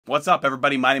What's up,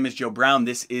 everybody? My name is Joe Brown.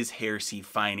 This is Heresy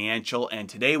Financial, and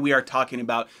today we are talking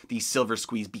about the silver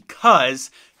squeeze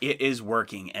because it is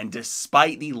working. And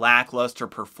despite the lackluster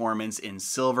performance in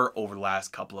silver over the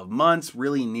last couple of months,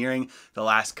 really nearing the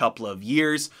last couple of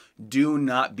years, do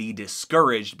not be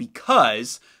discouraged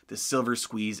because the silver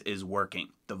squeeze is working.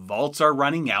 The vaults are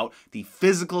running out, the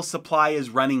physical supply is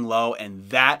running low, and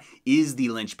that is the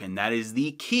linchpin. That is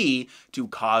the key to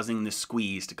causing the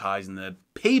squeeze, to causing the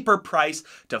paper price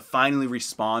to finally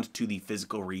respond to the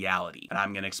physical reality. And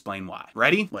I'm going to explain why.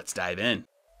 Ready? Let's dive in.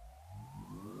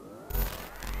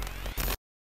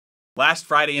 Last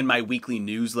Friday in my weekly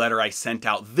newsletter, I sent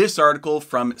out this article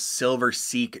from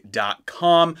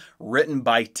silverseek.com written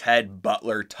by Ted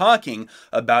Butler talking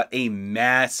about a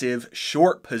massive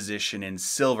short position in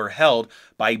silver held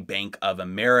by Bank of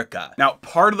America. Now,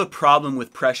 part of the problem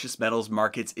with precious metals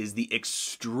markets is the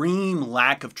extreme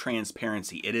lack of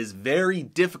transparency. It is very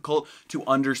difficult to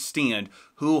understand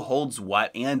who holds what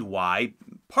and why,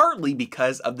 partly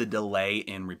because of the delay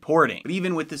in reporting. But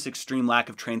even with this extreme lack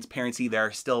of transparency, there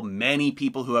are still many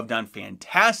people who have done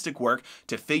fantastic work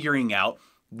to figuring out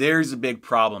there's a big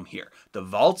problem here. The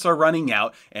vaults are running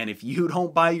out, and if you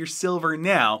don't buy your silver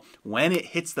now, when it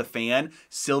hits the fan,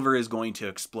 silver is going to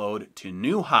explode to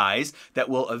new highs that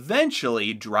will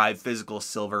eventually drive physical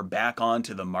silver back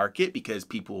onto the market because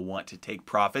people will want to take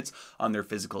profits on their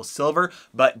physical silver.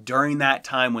 But during that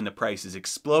time when the price is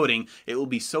exploding, it will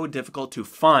be so difficult to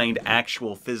find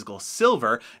actual physical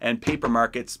silver, and paper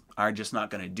markets are just not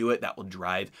going to do it. That will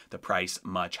drive the price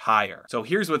much higher. So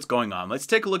here's what's going on. Let's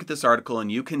take a look at this article, and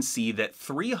you can see that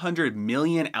 300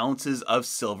 million ounces of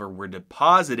silver were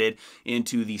deposited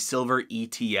into the silver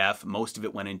ETF. Most of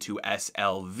it went into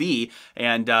SLV,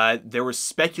 and there was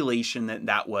speculation that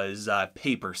that was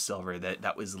paper silver,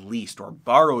 that was leased or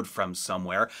borrowed from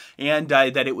somewhere, and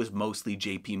that it was mostly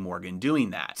JP Morgan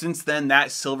doing that. Since then,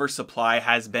 that silver supply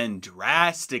has been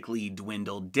drastically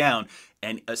dwindled down.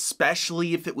 And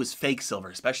especially if it was fake silver,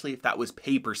 especially if that was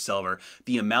paper silver,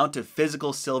 the amount of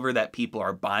physical silver that people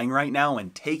are buying right now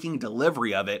and taking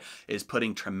delivery of it is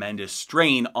putting tremendous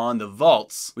strain on the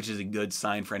vaults, which is a good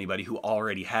sign for anybody who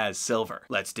already has silver.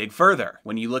 Let's dig further.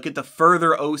 When you look at the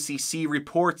further OCC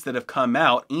reports that have come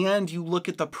out and you look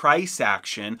at the price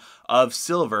action of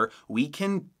silver, we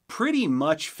can pretty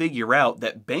much figure out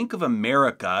that Bank of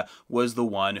America was the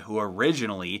one who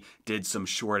originally did some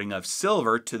shorting of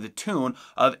silver to the tune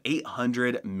of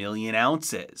 800 million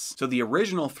ounces. So the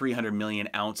original 300 million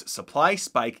ounce supply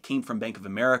spike came from Bank of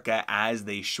America as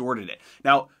they shorted it.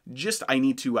 Now, I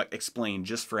need to explain,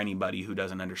 just for anybody who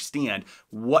doesn't understand,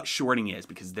 what shorting is,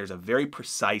 because there's a very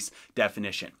precise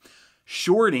definition.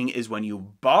 Shorting is when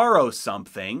you borrow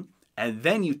something and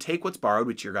then you take what's borrowed,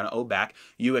 which you're going to owe back,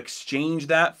 you exchange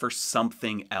that for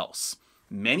something else.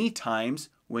 Many times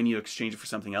when you exchange it for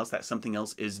something else, that something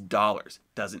else is dollars.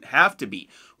 Doesn't have to be.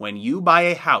 When you buy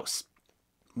a house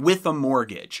with a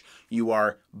mortgage, you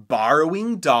are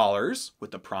borrowing dollars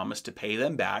with the promise to pay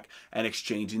them back and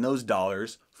exchanging those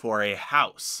dollars for a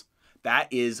house. That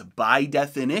is, by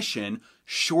definition,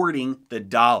 shorting the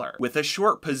dollar. With a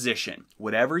short position,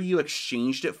 whatever you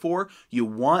exchanged it for, you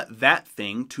want that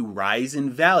thing to rise in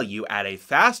value at a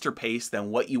faster pace than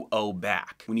what you owe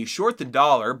back. When you short the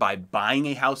dollar by buying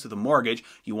a house with a mortgage,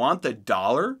 you want the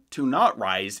dollar to not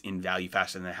rise in value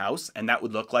faster than the house, and that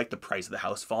would look like the price of the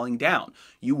house falling down.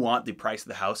 You want the price of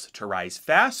the house to rise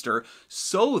faster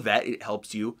so that it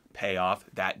helps you pay off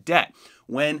that debt.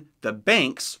 When the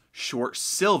banks short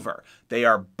silver, they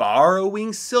are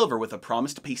borrowing silver with a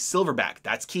promise to pay silver back.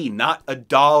 That's key, not a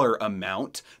dollar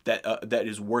amount that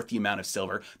is worth the amount of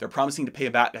silver. They're promising to pay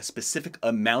back a specific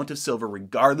amount of silver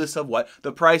regardless of what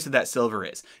the price of that silver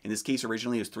is. In this case,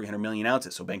 originally it was 300 million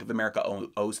ounces. So Bank of America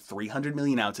owes 300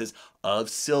 million ounces of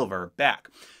silver back.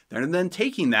 They're then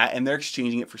taking that and they're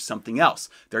exchanging it for something else.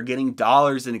 They're getting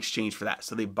dollars in exchange for that.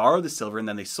 So they borrowed the silver and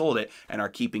then they sold it and are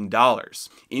keeping dollars.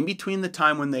 In between the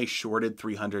time when they shorted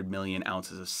 300 million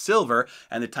ounces of silver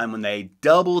and the time when they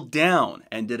doubled down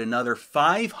and did another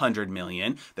 500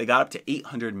 million, they got up to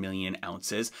 800 million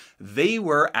ounces, they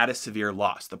were at a severe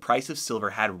loss. The price of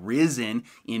silver had risen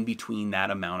in between that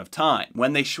amount of time.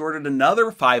 When they shorted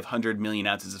another 500 million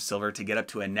ounces of silver to get up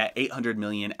to a net 800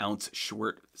 million ounce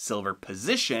short silver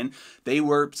position,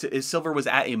 silver was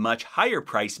at a much higher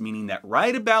price, meaning that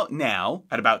right about now,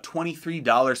 at about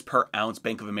 $23 per ounce,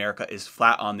 Bank of America is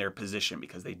flat on their position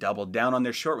because they doubled down on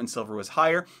their short when silver was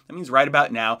higher. That means right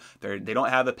about now, they don't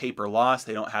have a paper loss,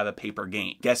 they don't have a paper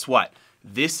gain. Guess what?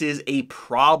 This is a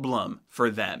problem for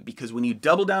them because when you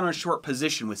double down on a short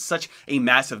position with such a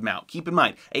massive amount, keep in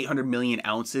mind, 800 million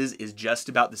ounces is just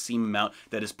about the same amount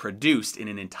that is produced in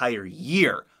an entire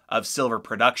year of silver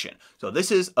production. So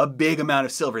this is a big amount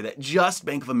of silver that just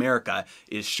Bank of America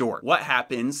is short. What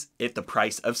happens if the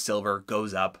price of silver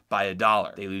goes up by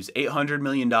 $1? They lose $800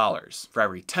 million. For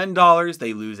every $10,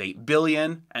 they lose $8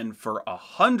 billion. And for a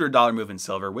 $100 move in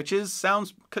silver, which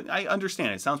I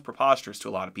understand, it sounds preposterous to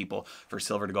a lot of people for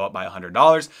silver to go up by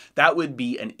 $100, that would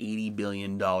be an $80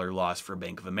 billion loss for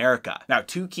Bank of America. Now,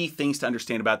 two key things to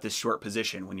understand about this short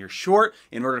position. When you're short,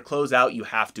 in order to close out, you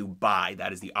have to buy.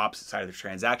 That is the opposite side of the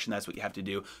transaction. That's what you have to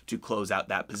do to close out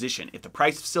that position. If the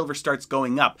price of silver starts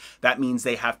going up, that means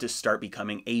they have to start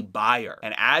becoming a buyer.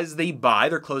 And as they buy,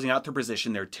 they're closing out their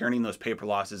position. They're turning those paper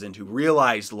losses into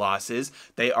realized losses.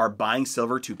 They are buying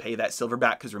silver to pay that silver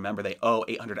back because remember, they owe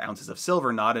 800 ounces of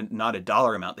silver, not a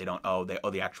dollar amount they don't owe. They owe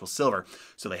the actual silver.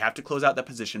 So they have to close out that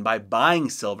position by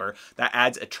buying silver. That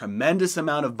adds a tremendous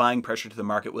amount of buying pressure to the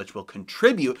market, which will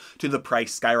contribute to the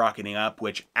price skyrocketing up,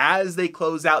 which as they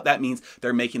close out, that means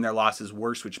they're making their losses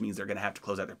worse, which means they're going to have to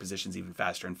close out their positions even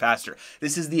faster and faster.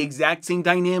 This is the exact same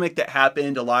dynamic that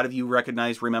happened. A lot of you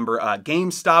remember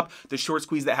GameStop, the short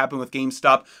squeeze that happened with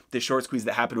GameStop, the short squeeze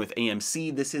that happened with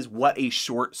AMC. This is what a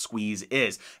short squeeze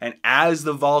is. And as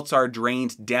the vaults are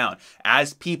drained down,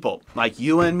 as people like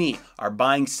you and me are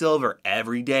buying silver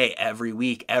every day, every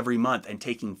week, every month, and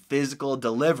taking physical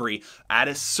delivery, at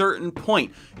a certain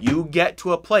point, you get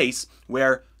to a place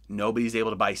where nobody's able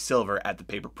to buy silver at the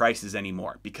paper prices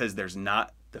anymore because there's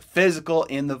not the physical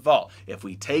in the vault. If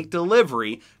we take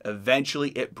delivery,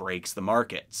 eventually it breaks the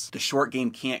markets. The short game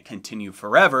can't continue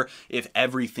forever if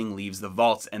everything leaves the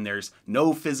vaults and there's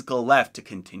no physical left to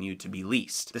continue to be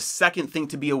leased. The second thing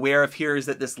to be aware of here is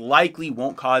that this likely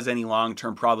won't cause any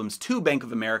long-term problems to Bank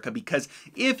of America because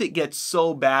if it gets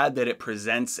so bad that it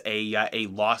presents a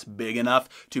loss big enough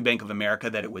to Bank of America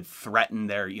that it would threaten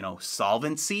their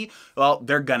solvency, well,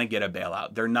 they're gonna get a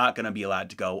bailout. They're not gonna be allowed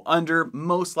to go under,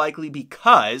 most likely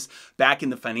because back in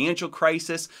the financial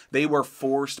crisis, they were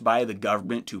forced by the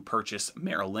government to purchase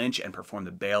Merrill Lynch and perform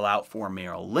the bailout for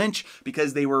Merrill Lynch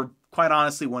because they were quite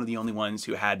honestly one of the only ones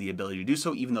who had the ability to do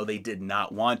so, even though they did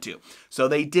not want to. So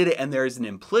they did it, and there is an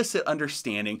implicit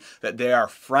understanding that they are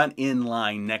front in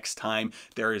line next time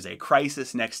there is a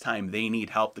crisis, next time they need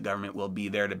help. The government will be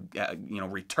there to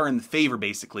return the favor,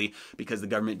 basically, because the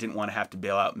government didn't want to have to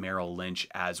bail out Merrill Lynch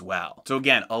as well. So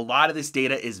again, a lot of this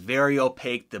data is very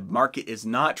opaque. The market is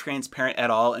not transparent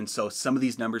at all, and so some of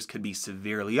these numbers could be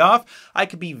severely off. I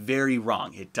could be very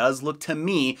wrong. It does look to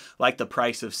me like the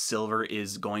price of silver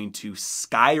is going to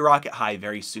skyrocket high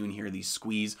very soon here. These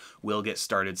squeeze will get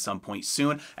started some point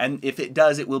soon. And if it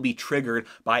does, it will be triggered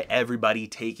by everybody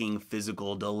taking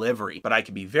physical delivery. But I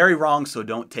could be very wrong, so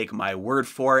don't take my word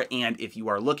for it. And if you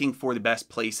are looking for the best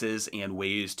places and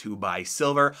ways to buy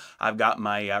silver, I've got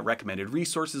my recommended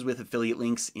resources with affiliate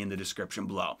links in the description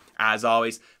below. As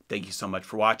always, thank you so much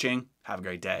for watching. Have a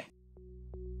great day.